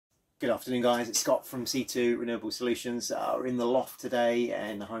Good afternoon guys, it's Scott from C2 Renewable Solutions. We're in the loft today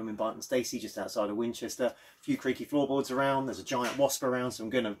and the home in Barton Stacey just outside of Winchester. A few creaky floorboards around, there's a giant wasp around, so I'm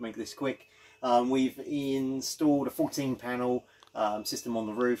going to make this quick. We've installed a 14 panel system on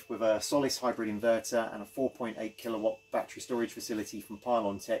the roof with a Solis Hybrid inverter and a 4.8 kilowatt battery storage facility from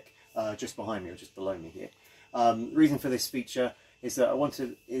Pylon Tech just behind me or just below me here. The reason for this feature is that I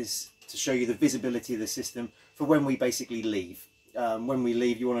wanted to show you the visibility of the system for when we basically leave. When we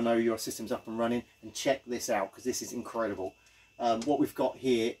leave, you want to know your system's up and running, and check this out because this is incredible. What we've got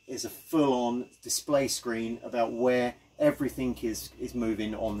here is a full-on display screen about where everything is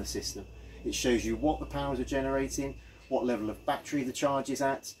moving on the system. It shows you what the powers are generating, what level of battery the charge is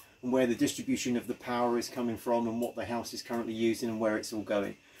at, and where the distribution of the power is coming from, and what the house is currently using and where it's all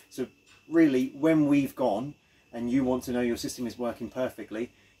going. So really, when we've gone and you want to know your system is working perfectly,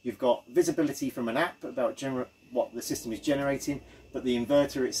 you've got visibility from an app about what the system is generating, but the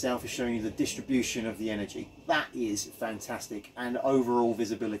inverter itself is showing you the distribution of the energy. That is fantastic, and overall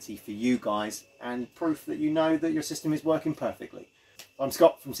visibility for you guys and proof that you know that your system is working perfectly. I'm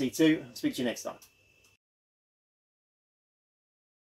Scott from C2. I'll speak to you next time.